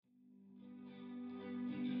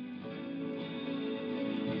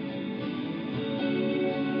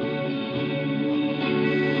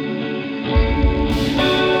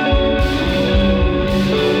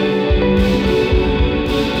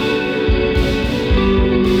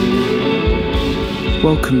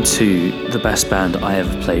Welcome to The Best Band I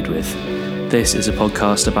Ever Played With. This is a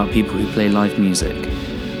podcast about people who play live music.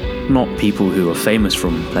 Not people who are famous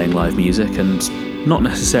from playing live music, and not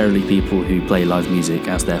necessarily people who play live music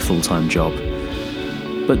as their full-time job.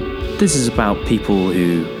 But this is about people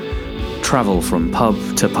who travel from pub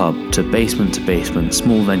to basement,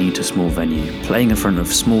 small venue to small venue, playing in front of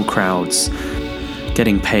small crowds,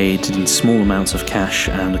 getting paid in small amounts of cash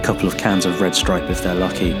and a couple of cans of Red Stripe if they're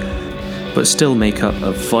lucky, but still make up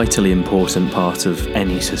a vitally important part of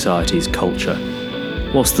any society's culture.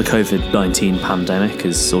 Whilst the COVID-19 pandemic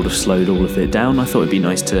has sort of slowed all of it down, I thought it'd be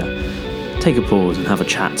nice to take a pause and have a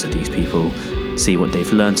chat to these people, see what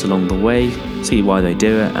they've learnt along the way, see why they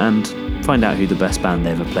do it, and find out who the best band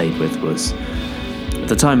they ever played with was. At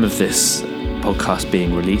the time of this podcast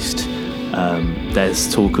being released, there's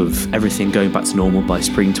talk of everything going back to normal by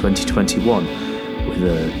spring 2021, with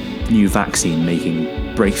a new vaccine making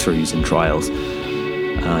breakthroughs in trials.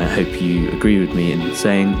 I hope you agree with me in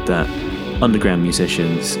saying that underground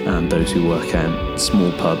musicians and those who work at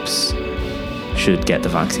small pubs should get the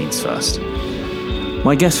vaccines first.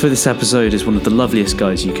 My guest for this episode is one of the loveliest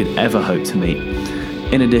guys you could ever hope to meet.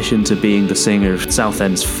 In addition to being the singer of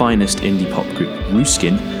Southend's finest indie pop group,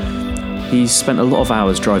 Ruskin, he's spent a lot of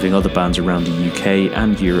hours driving other bands around the UK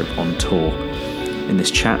and Europe on tour. In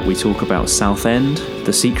this chat we talk about Southend,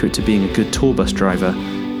 the secret to being a good tour bus driver,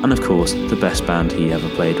 and of course the best band he ever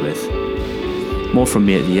played with. More from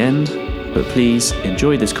me at the end, but please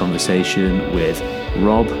enjoy this conversation with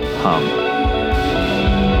Rob Hum.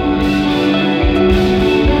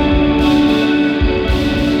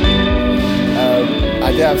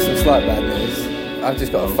 I do have some slight bad news. I've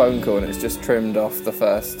just got a phone call and it's just trimmed off the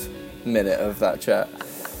first minute of that chat.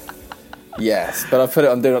 Yes, but I've put it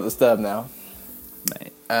on Do Not Disturb now.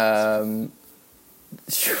 Mate.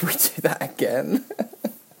 Should we do that again?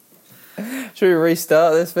 Should we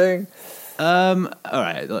restart this thing?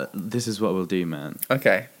 Alright, this is what we'll do, man.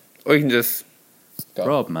 Okay. Or you can just go.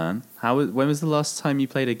 Rob, man, when was the last time you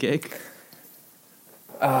played a gig?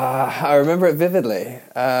 I remember it vividly.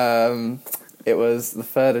 It was the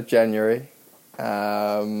 3rd of January,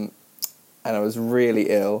 and I was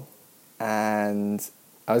really ill, and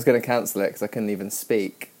I was going to cancel it because I couldn't even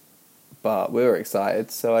speak, but we were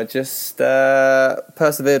excited, so I just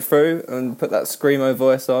persevered through and put that screamo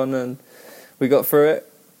voice on, and we got through it.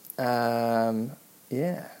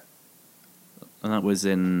 Yeah. And that was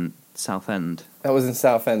in Southend? That was in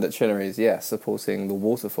Southend at Chinnery's, yes, supporting the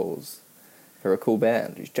Waterfalls. They're a cool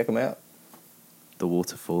band, you should check them out. The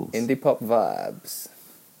Waterfalls. Indie pop vibes.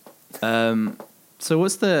 So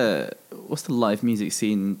what's the live music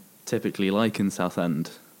scene typically like in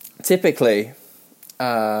Southend? Typically,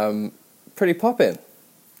 pretty poppin'.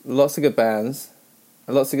 Lots of good bands,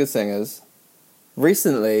 lots of good singers.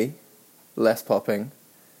 Recently, less popping.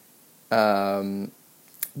 But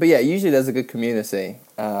yeah, usually there's a good community.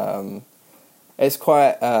 It's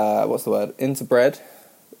quite, interbred,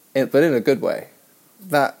 but in a good way.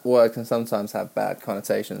 That word can sometimes have bad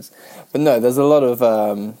connotations. But no, there's a lot of,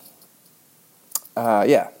 I'm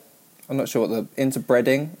not sure what the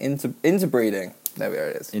interbreeding, there we are,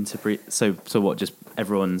 it is. So what, just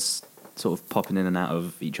everyone's sort of popping in and out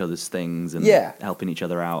of each other's things and helping each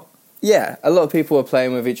other out? Yeah, a lot of people are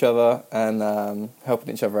playing with each other and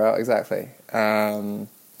helping each other out, exactly. I'm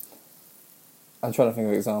trying to think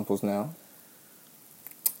of examples now.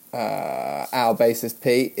 Our bassist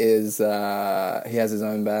Pete he has his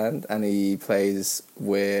own band and he plays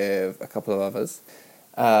with a couple of others.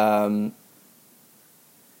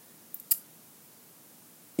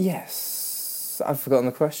 Yes, I've forgotten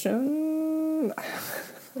the question.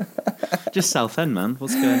 Just Southend, man.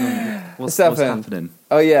 What's going on? What's happening?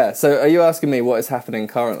 Oh yeah. So are you asking me what is happening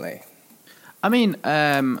currently? I mean,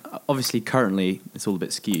 obviously currently it's all a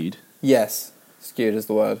bit skewed. Yes, skewed is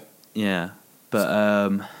the word. Yeah,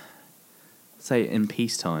 but say in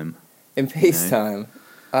peacetime. In peacetime,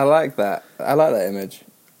 I like that. I like that image.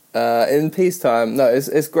 In peacetime, no,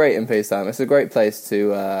 it's great in peacetime. It's a great place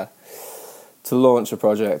to launch a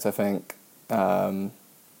project. I think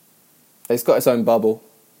it's got its own bubble,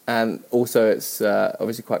 and also it's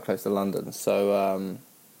obviously quite close to London, so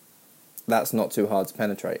that's not too hard to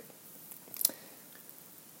penetrate.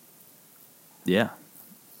 Yeah,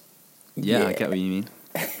 I get what you mean.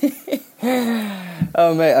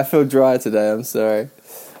 Oh mate, I feel dry today, I'm sorry.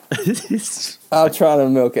 I'll try to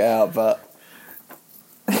milk it out, but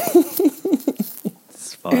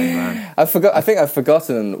it's fine, man. I think I've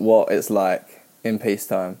forgotten what it's like in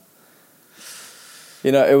peacetime.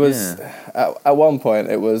 You know, it was at one point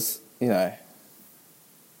it was, you know,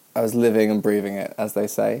 I was living and breathing it, as they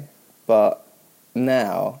say, but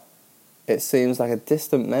now it seems like a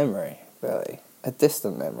distant memory, really. A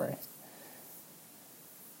distant memory.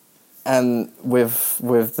 And with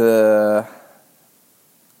no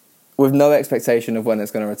expectation of when it's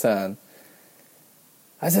going to return,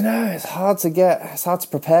 I don't know, it's hard to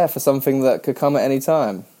prepare for something that could come at any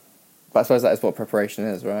time. But I suppose that is what preparation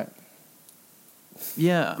is, right?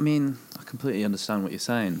 Yeah, I mean, I completely understand what you're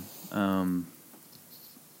saying. I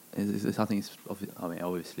think it's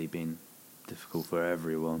obviously been difficult for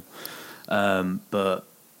everyone, but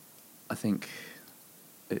I think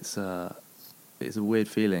it's a weird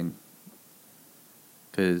feeling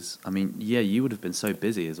because I mean, yeah, you would have been so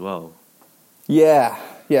busy as well. Yeah,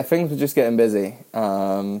 things were just getting busy,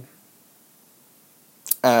 and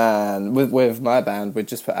with my band, we'd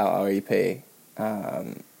just put out our EP,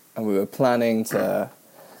 and we were planning to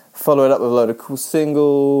follow it up with a load of cool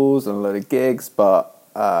singles and a load of gigs, but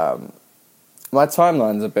my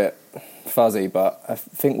timeline's a bit fuzzy, but I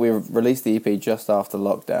think we released the EP just after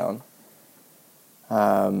lockdown,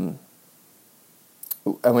 and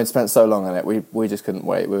we'd spent so long on it, we just couldn't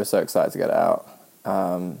wait. We were so excited to get it out,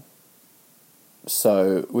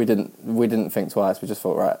 so we didn't think twice. We just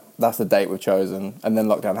thought, right, that's the date we've chosen, and then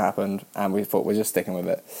lockdown happened, and we thought we're just sticking with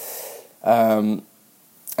it.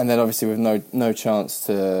 And then obviously with no chance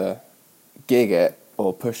to gig it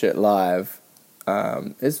or push it live,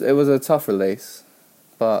 it was a tough release,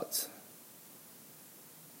 but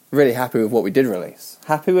really happy with what we did release.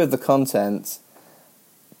 Happy with the content,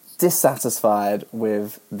 dissatisfied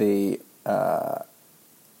with the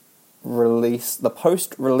release, the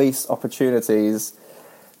post-release opportunities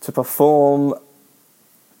to perform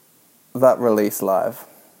that release live.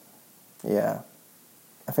 Yeah,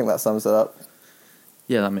 I think that sums it up.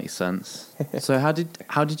 Yeah, that makes sense. So how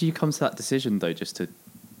did you come to that decision though, just to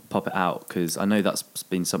pop it out? Because I know that's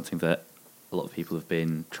been something that a lot of people have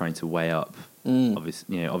been trying to weigh up.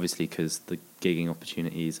 Obviously, because the gigging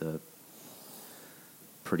opportunities are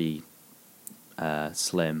pretty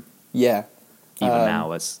slim. Yeah. Even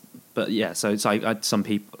now, but yeah. So it's like I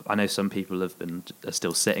know some people are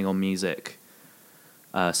still sitting on music.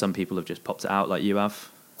 Some people have just popped it out, like you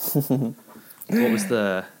have. What was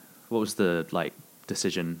the like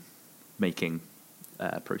decision making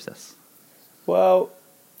process? Well,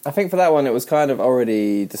 I think for that one it was kind of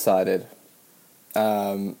already decided.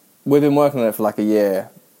 We've been working on it for like a year,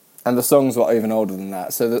 and the songs were even older than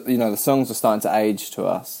that. So that, the songs were starting to age to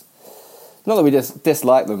us. Not that we just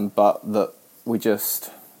dislike them, but that we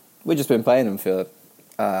just been playing them for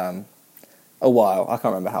a while. I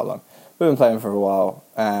can't remember how long. We've been playing for a while,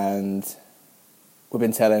 and we've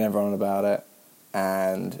been telling everyone about it.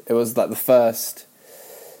 And it was like the first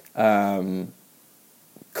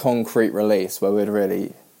concrete release where we'd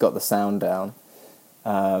really got the sound down.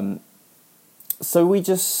 So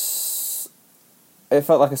it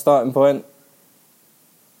felt like a starting point,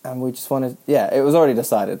 and we just wanted, it was already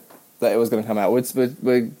decided that it was going to come out.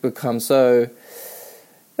 We'd become so,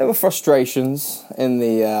 there were frustrations in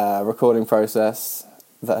the recording process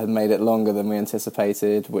that had made it longer than we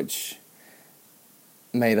anticipated, which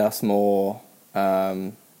made us more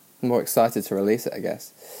excited to release it, I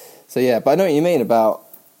guess. So yeah, but I know what you mean about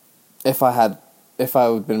if I had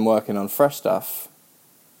been working on fresh stuff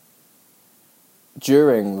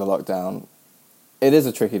during the lockdown, it is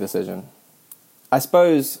a tricky decision. I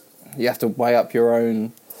suppose you have to weigh up your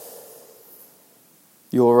own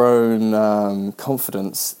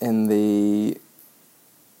confidence in the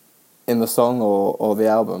song or the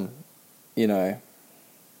album,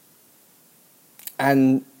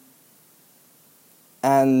 and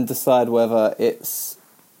decide whether it's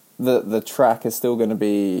the track is still going to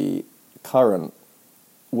be current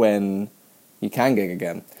when you can gig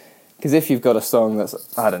again. Because if you've got a song that's,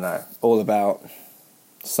 I don't know, all about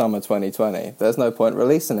summer 2020, there's no point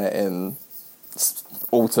releasing it in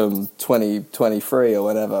autumn 2023 or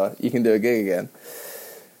whenever you can do a gig again.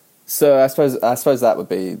 So I suppose that would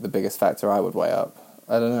be the biggest factor I would weigh up.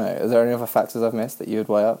 I don't know. Is there any other factors I've missed that you would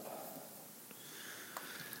weigh up?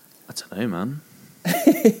 I don't know, man.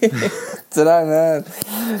 Dunno, man.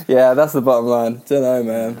 Yeah, that's the bottom line. Dunno,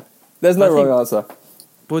 man. There's no wrong answer.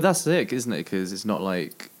 Well, that's it, isn't it? Because it's not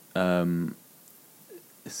like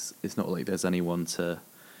it's not like there's anyone to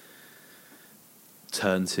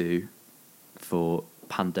turn to for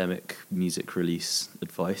pandemic music release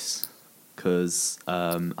advice. Because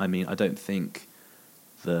I mean, I don't think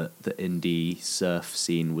the indie surf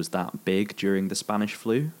scene was that big during the Spanish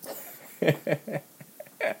flu.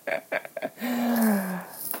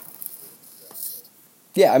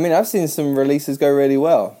 Yeah, I mean, I've seen some releases go really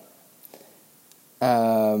well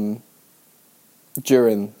during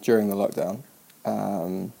the lockdown.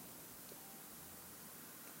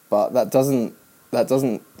 but that doesn't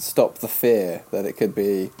stop the fear that it could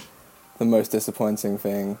be the most disappointing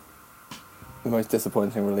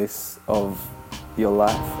release of your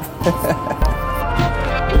life.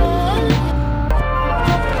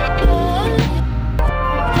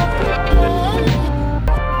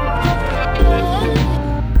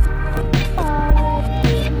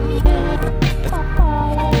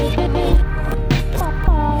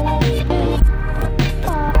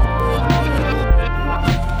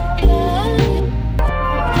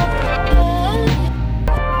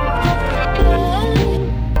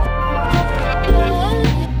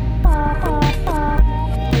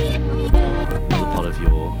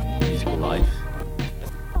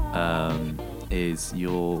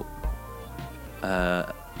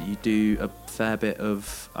 You do a fair bit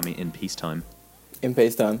of, in peacetime. In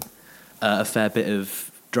peacetime. A fair bit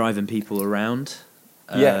of driving people around.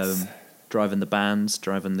 Yes. Driving the bands,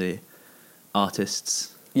 driving the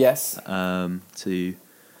artists. Yes. To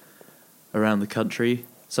around the country,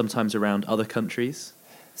 sometimes around other countries.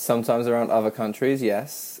 Sometimes around other countries,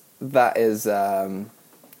 yes. That is,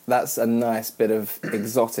 that's a nice bit of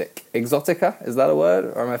exotic. Exotica, is that a word?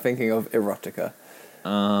 Or am I thinking of erotica?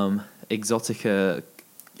 Exotica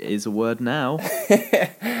is a word now.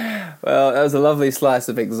 Well, that was a lovely slice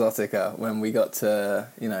of exotica when we got to,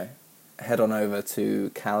 head on over to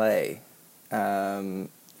Calais and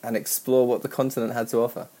explore what the continent had to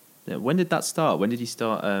offer. Yeah, when did that start? When did you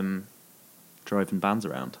start driving bands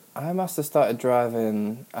around? I must have started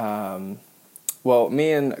driving...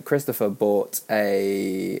 me and Christopher bought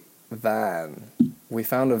a van. We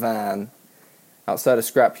found a van outside a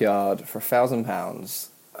scrapyard for £1,000.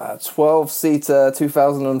 A 12-seater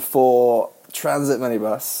 2004 Transit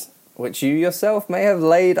minibus, which you yourself may have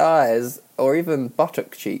laid eyes or even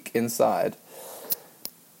buttock cheek inside.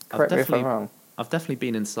 Correct me if I'm wrong. I've definitely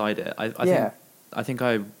been inside it. I think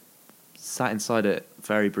I sat inside it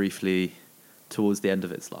very briefly towards the end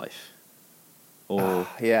of its life. I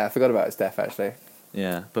forgot about its death actually.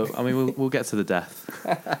 Yeah, but we'll get to the death.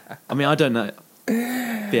 I don't know.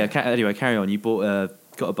 But yeah, anyway, carry on. You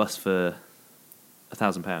got a bus for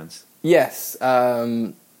 £1,000. Yes,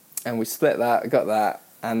 and we split that, got that,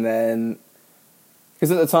 and then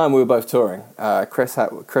because at the time we were both touring. Chris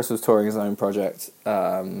was touring his own project.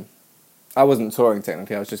 I wasn't touring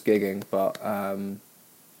technically; I was just gigging. But I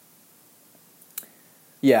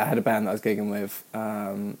had a band that I was gigging with.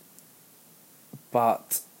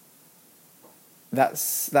 But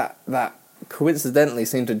that coincidentally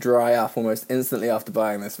seemed to dry up almost instantly after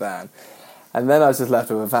buying this van, and then I was just left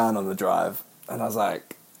with a van on the drive. And I was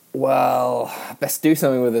like, well, best do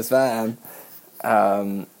something with this van.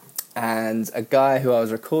 And a guy who I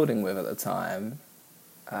was recording with at the time,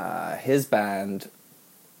 his band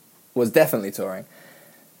was definitely touring.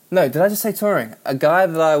 No, did I just say touring? A guy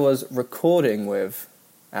that I was recording with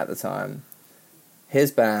at the time, his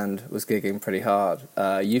band was gigging pretty hard,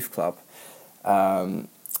 Youth Club. And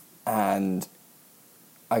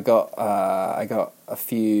I got a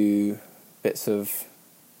few bits of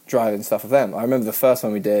driving stuff with them. I remember the first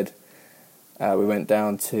one we did, we went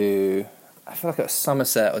down to, I feel like it was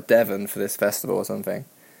Somerset or Devon for this festival or something.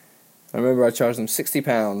 I remember I charged them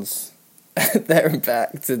 £60 there and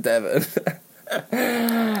back to Devon.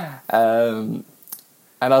 And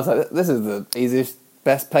I was like, this is the easiest,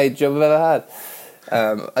 best paid job I've ever had.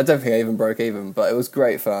 I don't think I even broke even, but it was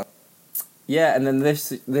great fun. Yeah, and then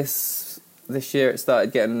this year it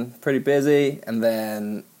started getting pretty busy, and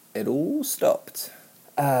then it all stopped.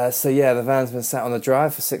 The van's been sat on the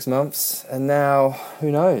drive for 6 months, and now,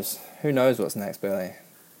 who knows? Who knows what's next, Billy?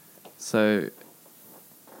 So,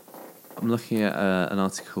 I'm looking at an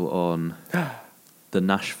article on the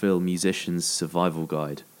Nashville Musician's Survival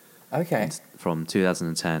Guide. Okay. From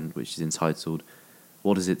 2010, which is entitled,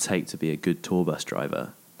 "What Does It Take to Be a Good Tour Bus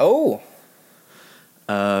Driver?" Oh!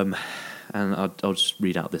 And I'll just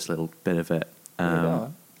read out this little bit of it.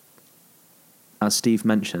 As Steve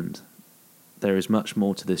mentioned, there is much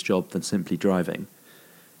more to this job than simply driving.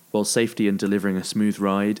 While safety and delivering a smooth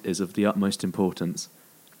ride is of the utmost importance,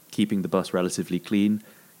 keeping the bus relatively clean,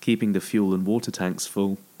 keeping the fuel and water tanks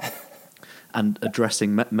full, and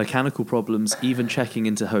addressing mechanical problems, even checking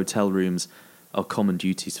into hotel rooms, are common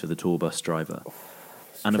duties for the tour bus driver.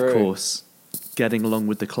 And true. Of course, getting along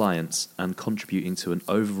with the clients and contributing to an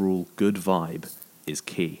overall good vibe is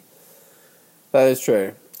key. That is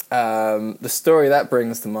true. The story that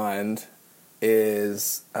brings to mind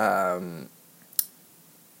is I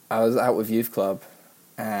was out with Youth Club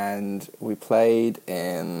and we played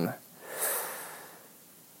in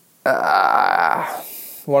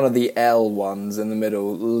one of the L ones in the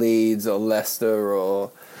middle, Leeds or Leicester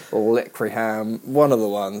or Lickriham, one of the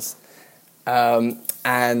ones.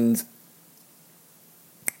 And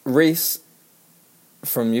Reese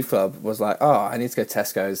from Youth Club was like, oh, I need to go to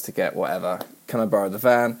Tesco's to get whatever. Can I borrow the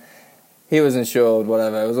van? He was insured,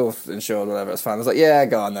 whatever. It was all insured, whatever. It's fine. I was like, yeah,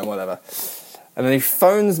 go on then, whatever. And then he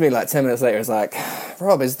phones me like 10 minutes later. He's like,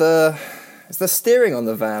 Rob, is the steering on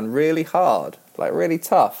the van really hard? Like, really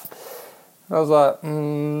tough? And I was like,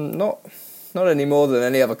 not any more than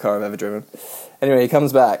any other car I've ever driven. Anyway, he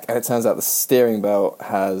comes back, and it turns out the steering belt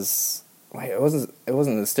has... Wait, it wasn't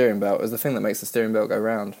the steering belt. It was the thing that makes the steering belt go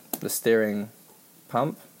round. The steering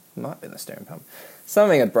pump? It might have been the steering pump.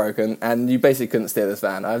 Something had broken, and you basically couldn't steer this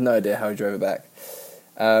van. I have no idea how he drove it back.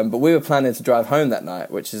 But we were planning to drive home that night,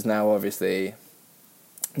 which is now obviously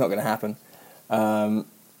not going to happen.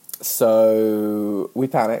 So we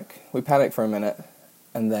panic. We panic for a minute,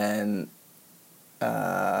 and then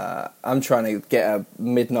I'm trying to get a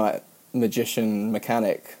midnight magician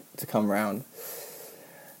mechanic to come round.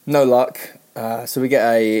 No luck. So we get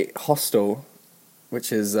a hostel,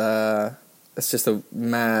 which is... it's just a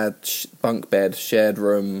mad bunk bed, shared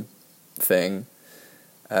room thing.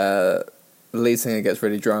 The lead singer gets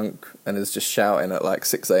really drunk and is just shouting at like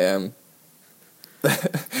 6 a.m.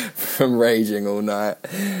 from raging all night.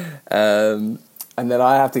 And then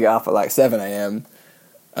I have to get up at like 7 a.m.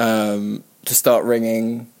 To start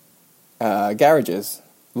ringing garages.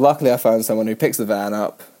 Luckily I found someone who picks the van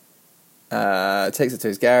up, takes it to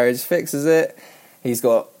his garage, fixes it. He's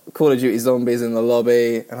got Call of Duty Zombies in the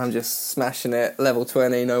lobby, and I'm just smashing it, level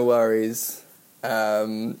 20, no worries.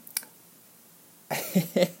 And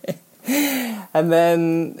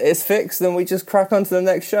then it's fixed, and we just crack on to the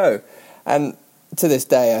next show. And to this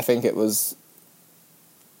day, I think it was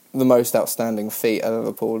the most outstanding feat I've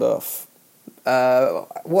ever pulled off.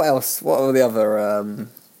 What else? What were the other...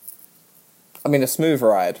 a smooth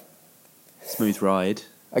ride. Smooth ride.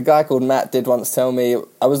 A guy called Matt did once tell me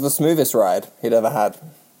I was the smoothest ride he'd ever had.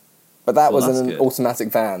 But that was in an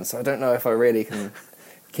automatic van, so I don't know if I really can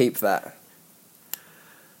keep that.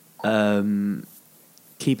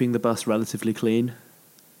 Keeping the bus relatively clean?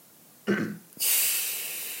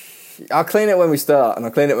 I'll clean it when we start, and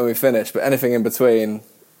I'll clean it when we finish, but anything in between,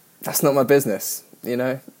 that's not my business, you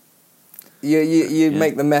know? You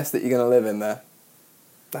make the mess that you're going to live in there.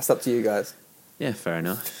 That's up to you guys. Yeah, fair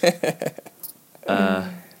enough.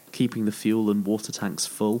 Keeping the fuel and water tanks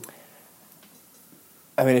full?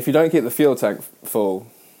 I mean, if you don't keep the fuel tank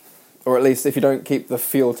full, or at least if you don't keep the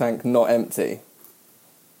fuel tank not empty,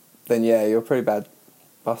 then yeah, you're a pretty bad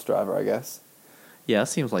bus driver, I guess. Yeah, that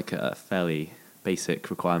seems like a fairly basic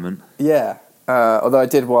requirement. Yeah, although I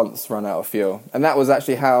did once run out of fuel, and that was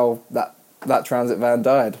actually how that transit van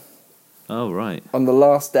died. Oh, right. On the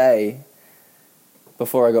last day,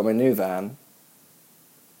 before I got my new van,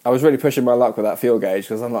 I was really pushing my luck with that fuel gauge,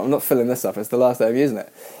 because I'm not filling this up, it's the last day of using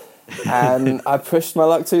it. And I pushed my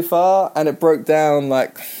luck too far, and it broke down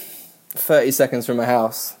like 30 seconds from my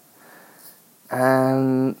house,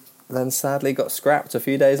 and then sadly got scrapped a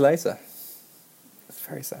few days later. It's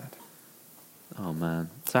very sad. Oh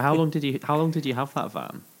man! So how long did you have that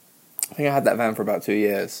van? I think I had that van for about 2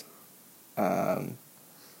 years, and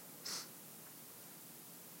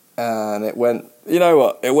it went. You know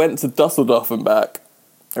what? It went to Dusseldorf and back.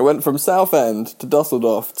 It went from Southend to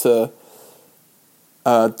Dusseldorf to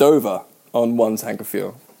Dover on one tank of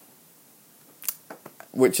fuel,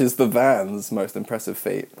 which is the van's most impressive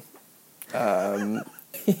feat.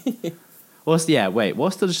 What's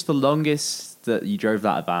just the longest that you drove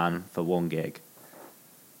that van for one gig?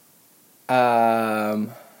 For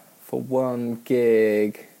one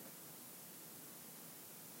gig,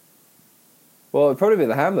 well, it'd probably be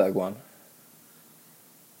the Hamburg one.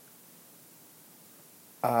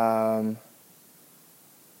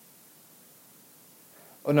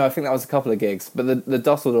 Oh no, I think that was a couple of gigs, but the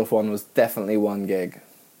Dusseldorf one was definitely one gig,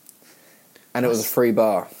 and it was a free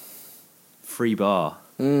bar. Free bar.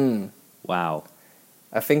 Wow.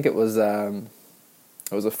 I think it was a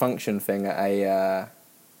function thing at a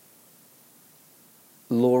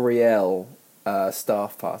L'Oreal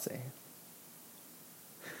staff party.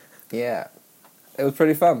 Yeah, it was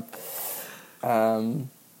pretty fun.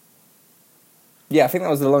 Yeah, I think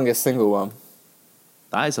that was the longest single one.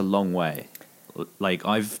 That is a long way. Like,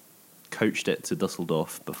 I've coached it to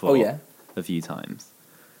Dusseldorf before. Oh, yeah? A few times.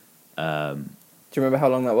 Do you remember how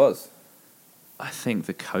long that was? I think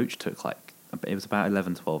the coach took it was about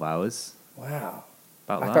 11, 12 hours. Wow.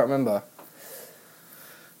 About that. I can't remember.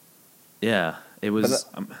 Yeah, it was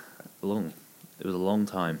long. It was a long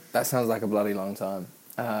time. That sounds like a bloody long time.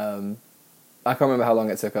 I can't remember how long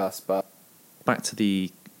it took us, but... Back to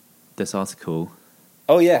this article.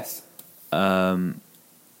 Oh, yes.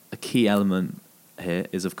 key element here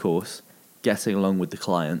is, of course, getting along with the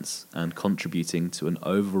clients and contributing to an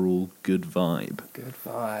overall good vibe. Good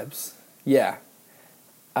vibes. Yeah.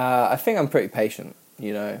 I think I'm pretty patient,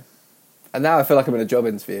 you know. And now I feel like I'm in a job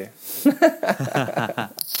interview.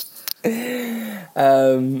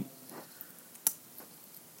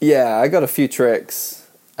 Yeah, I got a few tricks.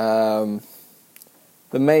 The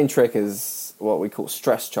main trick is what we call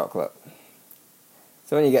stress chocolate.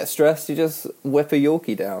 So when you get stressed, you just whip a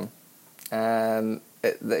Yorkie down, and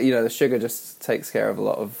the sugar just takes care of a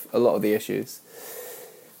lot of the issues.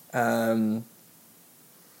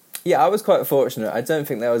 Yeah, I was quite fortunate. I don't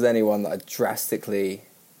think there was anyone that I drastically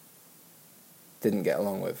didn't get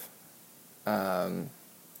along with. I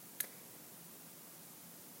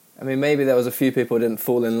mean, maybe there was a few people I didn't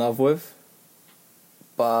fall in love with,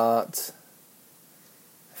 but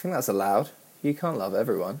I think that's allowed. You can't love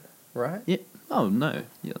everyone, right? Yeah. Oh, no.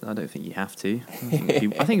 Yeah, I don't think you have to.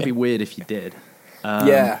 I think it'd be weird if you did.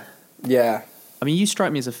 Yeah. I mean, you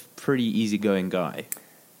strike me as a pretty easygoing guy.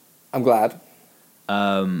 I'm glad.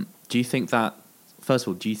 Do you think that... First of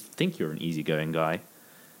all, do you think you're an easygoing guy?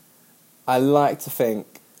 I like to think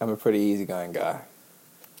I'm a pretty easygoing guy.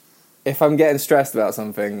 If I'm getting stressed about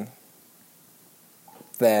something,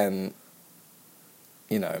 then,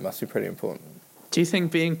 it must be pretty important. Do you think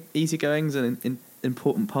being easygoing is an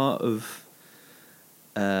important part of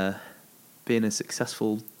being a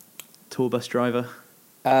successful tour bus driver?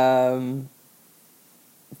 Definitely.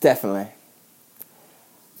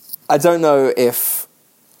 I don't know if...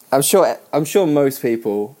 I'm sure most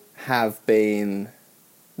people have been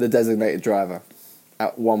the designated driver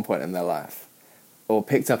at one point in their life, or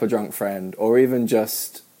picked up a drunk friend, or even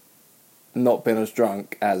just not been as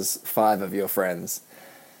drunk as 5 of your friends,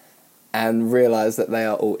 and realised that they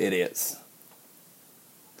are all idiots.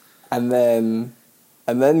 And then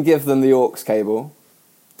give them the aux cable,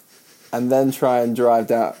 and then try and drive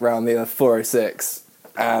down around the 406,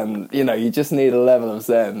 and, you just need a level of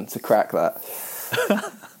zen to crack that.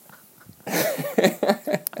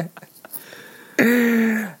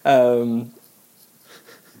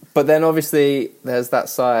 But then obviously there's that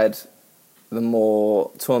side, the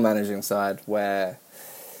more tour managing side, where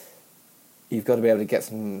you've got to be able to get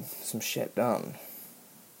some shit done.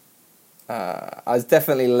 I was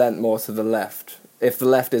definitely lent more to the left. If the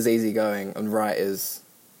left is easygoing and right is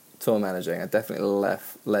tour managing, I definitely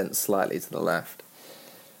lent slightly to the left.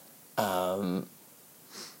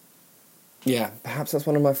 Yeah, perhaps that's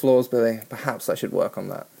one of my flaws, Billy. Perhaps I should work on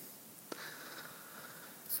that.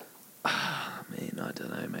 I mean, I don't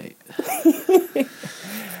know, mate.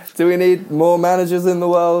 Do we need more managers in the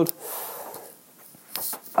world?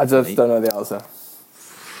 I just don't know the answer.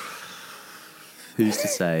 Who's to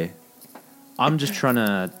say? I'm just trying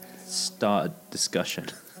to start a discussion.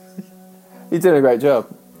 You're doing a great job.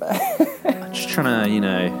 I'm just trying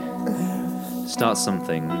to, start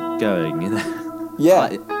something going,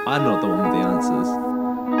 Yeah. I'm not the one with the answers.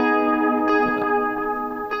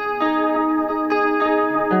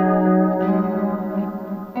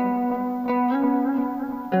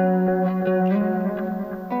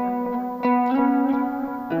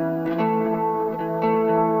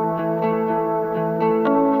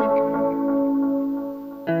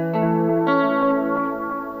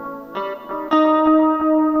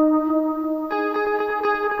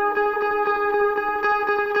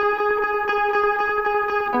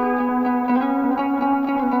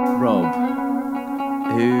 Rob,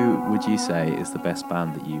 who would you say is the best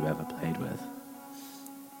band that you ever played with?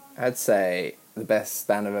 I'd say the best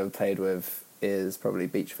band I've ever played with is probably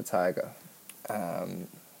Beach for Tiger.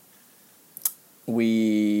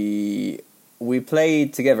 We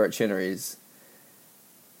played together at Chinnery's.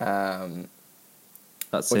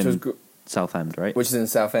 That's in Southend, right? Which is in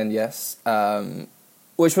Southend, yes.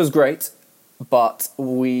 Which was great, but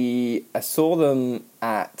I saw them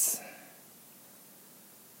at...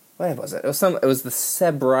 Where was it? It was the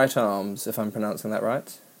Seb Right Arms, if I'm pronouncing that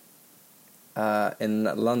right, in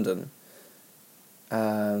London.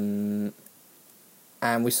 And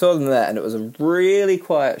we saw them there, and it was a really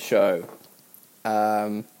quiet show.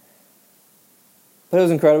 But it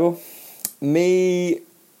was incredible. Me,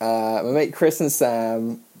 my mate Chris and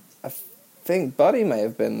Sam, I think Buddy may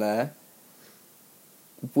have been there.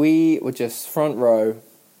 We were just front row.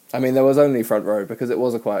 I mean, there was only front row because it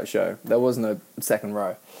was a quiet show. There was no second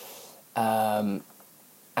row. And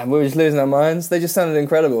we were just losing our minds. They just sounded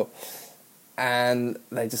incredible. And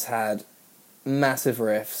they just had massive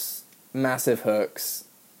riffs, massive hooks,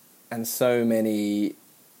 and so many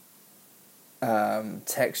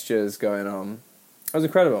textures going on. It was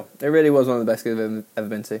incredible. It really was one of the best gigs I've ever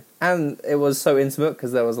been to. And it was so intimate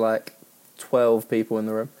because there was like 12 people in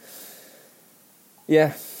the room.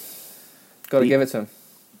 Yeah. Got to Be- give it to him.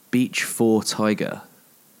 Beach for Tiger.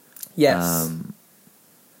 Yes.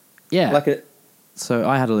 Yeah. Like it. So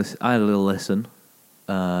I had a little listen.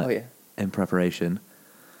 Oh yeah. In preparation.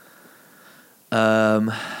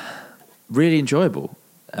 Really enjoyable.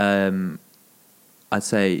 I'd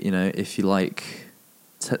say, you know, if you like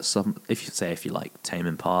if you like Tame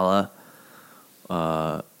Impala,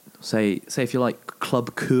 say if you like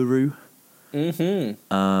Club Kuru,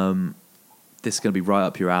 Mm-hmm. this is going to be right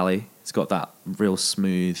up your alley. It's got that real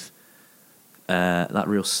smooth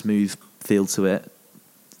feel to it.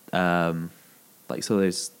 Like, so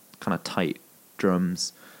those kind of tight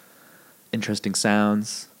drums, interesting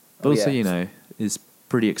sounds, but also, you know, is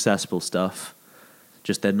pretty accessible stuff.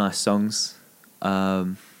 Just they're nice songs.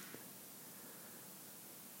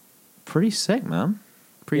 Pretty sick, man.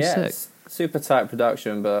 Pretty sick. Super tight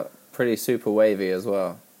production, but pretty super wavy as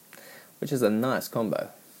well, which is a nice combo.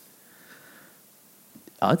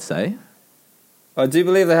 I'd say. I do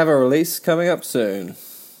believe they have a release coming up soon.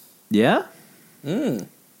 Yeah?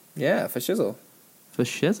 Yeah, for shizzle. For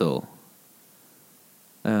shizzle.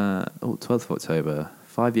 12th of October.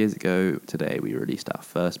 5 years ago today, we released our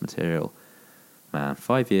first material. Man,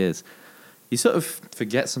 5 years. You sort of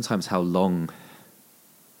forget sometimes how long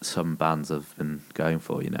some bands have been going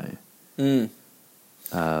for, you know.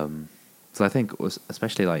 So I think it was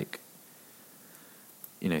especially like,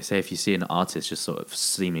 you know, say if you see an artist just sort of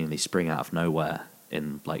seemingly spring out of nowhere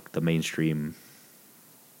in like the mainstream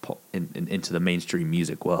pop into the mainstream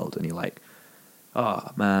music world, and you're like, oh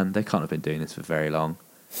man, they can't have been doing this for very long.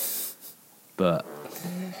 But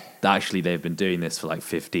actually they've been doing this for like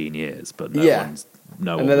 15 years, but no one's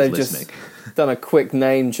they've listening. Just done a quick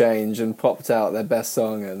name change and popped out their best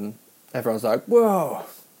song, and everyone's like, whoa,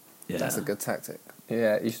 that's a good tactic.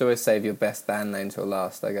 Yeah, you should always save your best band name till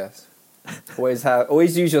last, I guess.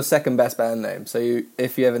 Always use your second best band name, so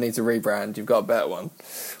if you ever need to rebrand, you've got a better one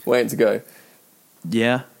waiting to go.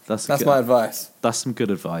 Yeah, that's my advice. That's some good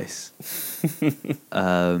advice.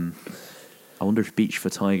 I wonder if Beach for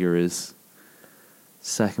Tiger is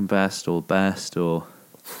second best or best, or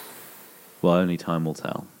well, only time will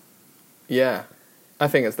tell. Yeah, I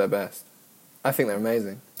think it's their best. I think they're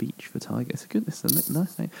amazing. Beach for Tiger. It's a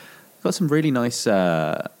nice name. Got some really nice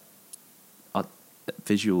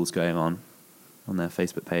visuals going on their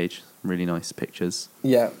Facebook page. Really nice pictures.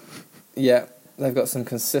 Yeah. They've got some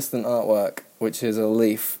consistent artwork, which is a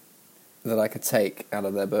leaf that I could take out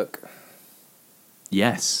of their book.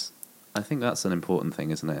 Yes. I think that's an important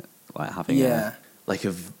thing, isn't it? Like having a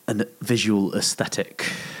visual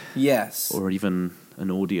aesthetic. Yes. Or even an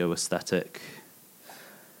audio aesthetic.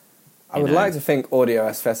 I would like to think audio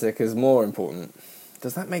aesthetic is more important.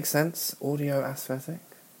 Does that make sense? Audio aesthetic?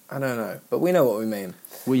 I don't know, but we know what we mean.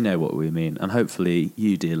 We know what we mean, and hopefully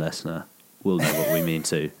you, dear listener, will know what we mean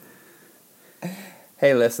too.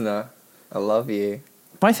 Hey, listener, I love you.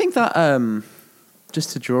 But I think that, just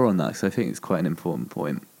to draw on that, because I think it's quite an important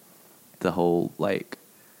point, the whole, like,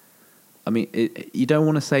 I mean, you don't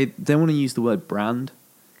want to use the word brand,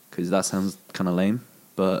 because that sounds kind of lame,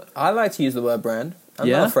 but... I like to use the word brand. I'm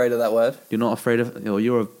not afraid of that word. You're not afraid of... Or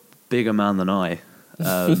you're a bigger man than I.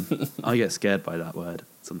 I get scared by that word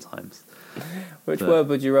sometimes. Which word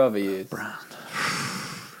would you rather use? Brand.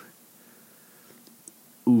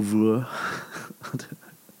 Ouvre.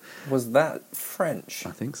 Was that French?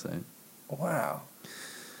 I think so. Wow.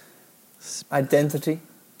 Identity?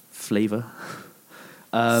 Flavour.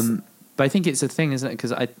 But I think it's a thing, isn't it?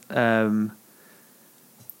 Because I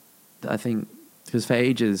think... Because for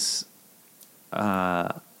ages,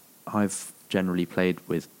 I've generally played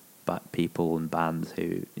with people and bands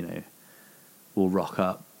who, you know, will rock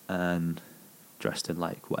up and dressed in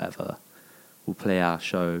like whatever, will play our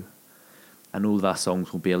show, and all of our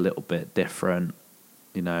songs will be a little bit different.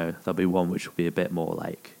 You know, there'll be one which will be a bit more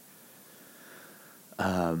like,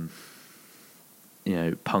 you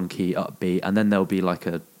know, punky, upbeat, and then there'll be like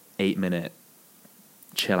a 8-minute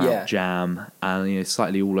chill out jam, and you know,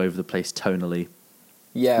 slightly all over the place tonally,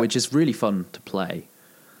 which is really fun to play.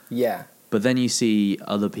 Yeah. But then you see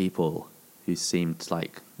other people who seemed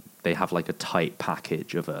like they have like a tight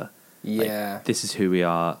package of like, this is who we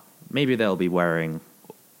are. Maybe they'll be wearing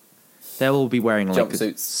like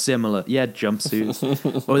jumpsuits. Similar jumpsuits,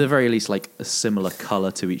 or at the very least like a similar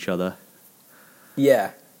colour to each other.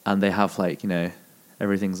 Yeah. And they have like, you know,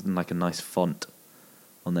 everything's in like a nice font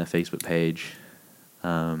on their Facebook page.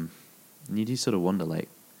 And you do sort of wonder, like,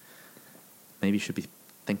 maybe you should be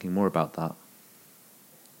thinking more about that.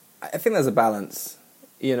 I think there's a balance.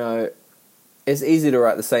 You know, it's easy to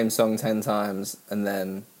write the same song 10 times and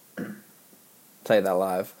then play that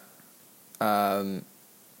live.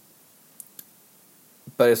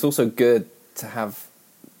 but it's also good to have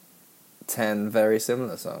 10 very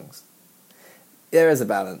similar songs. There is a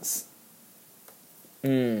balance.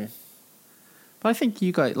 But I think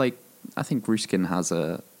you guys, like, I think Ruskin has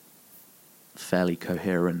a fairly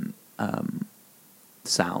coherent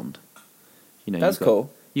sound. You know, That's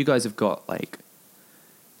cool. You guys have got, like,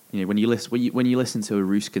 you know, when you listen to a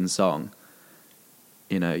Ruskin song,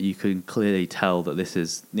 you know, you can clearly tell that this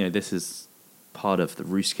is part of the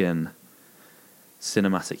Ruskin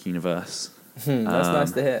cinematic universe. That's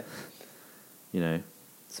nice to hear. You know,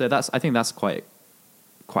 so I think that's quite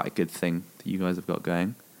a good thing that you guys have got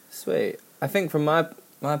going. Sweet. I think from my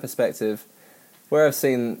perspective, where I've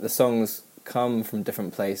seen the songs come from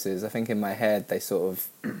different places, I think in my head they sort of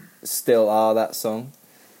still are that song.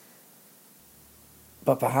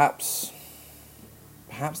 But perhaps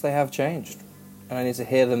they have changed, and I need to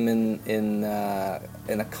hear them in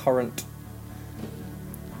a current,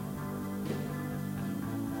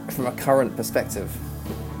 from a current perspective.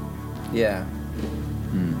 Yeah,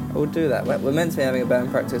 I will do that. We're meant to be having a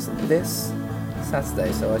band practice this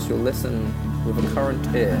Saturday, so I shall listen with a current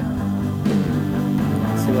ear.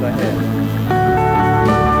 See what I hear.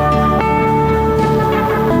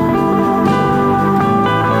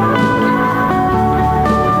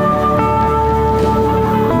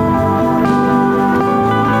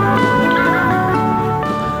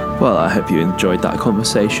 Well, I hope you enjoyed that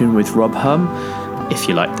conversation with Rob Hum. If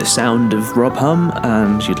you like the sound of Rob Hum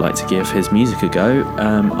and you'd like to give his music a go,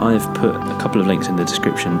 I've put a couple of links in the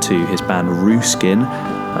description to his band Rooskin,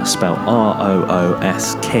 that's spelled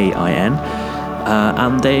Rooskin,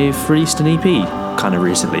 and they've released an EP kind of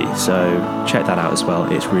recently, so check that out as well,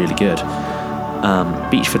 it's really good.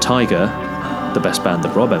 Beach for Tiger, the best band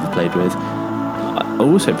that Rob ever played with, are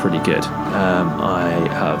also pretty good. I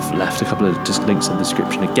have left a couple of links in the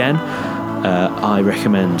description again. I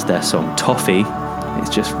recommend their song Toffee. It's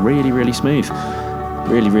just really, really smooth.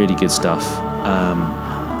 Really, really good stuff.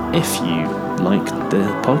 If you like the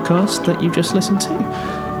podcast that you just listened to,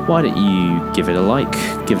 why don't you give it a like,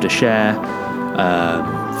 give it a share,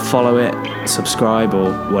 follow it, subscribe,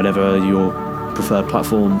 or whatever your preferred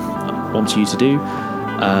platform wants you to do.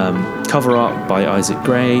 Cover art by Isaac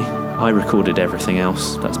Gray. I recorded everything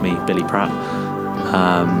else. That's me, Billy Pratt.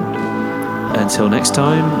 Until next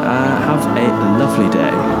time, have a lovely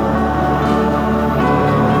day.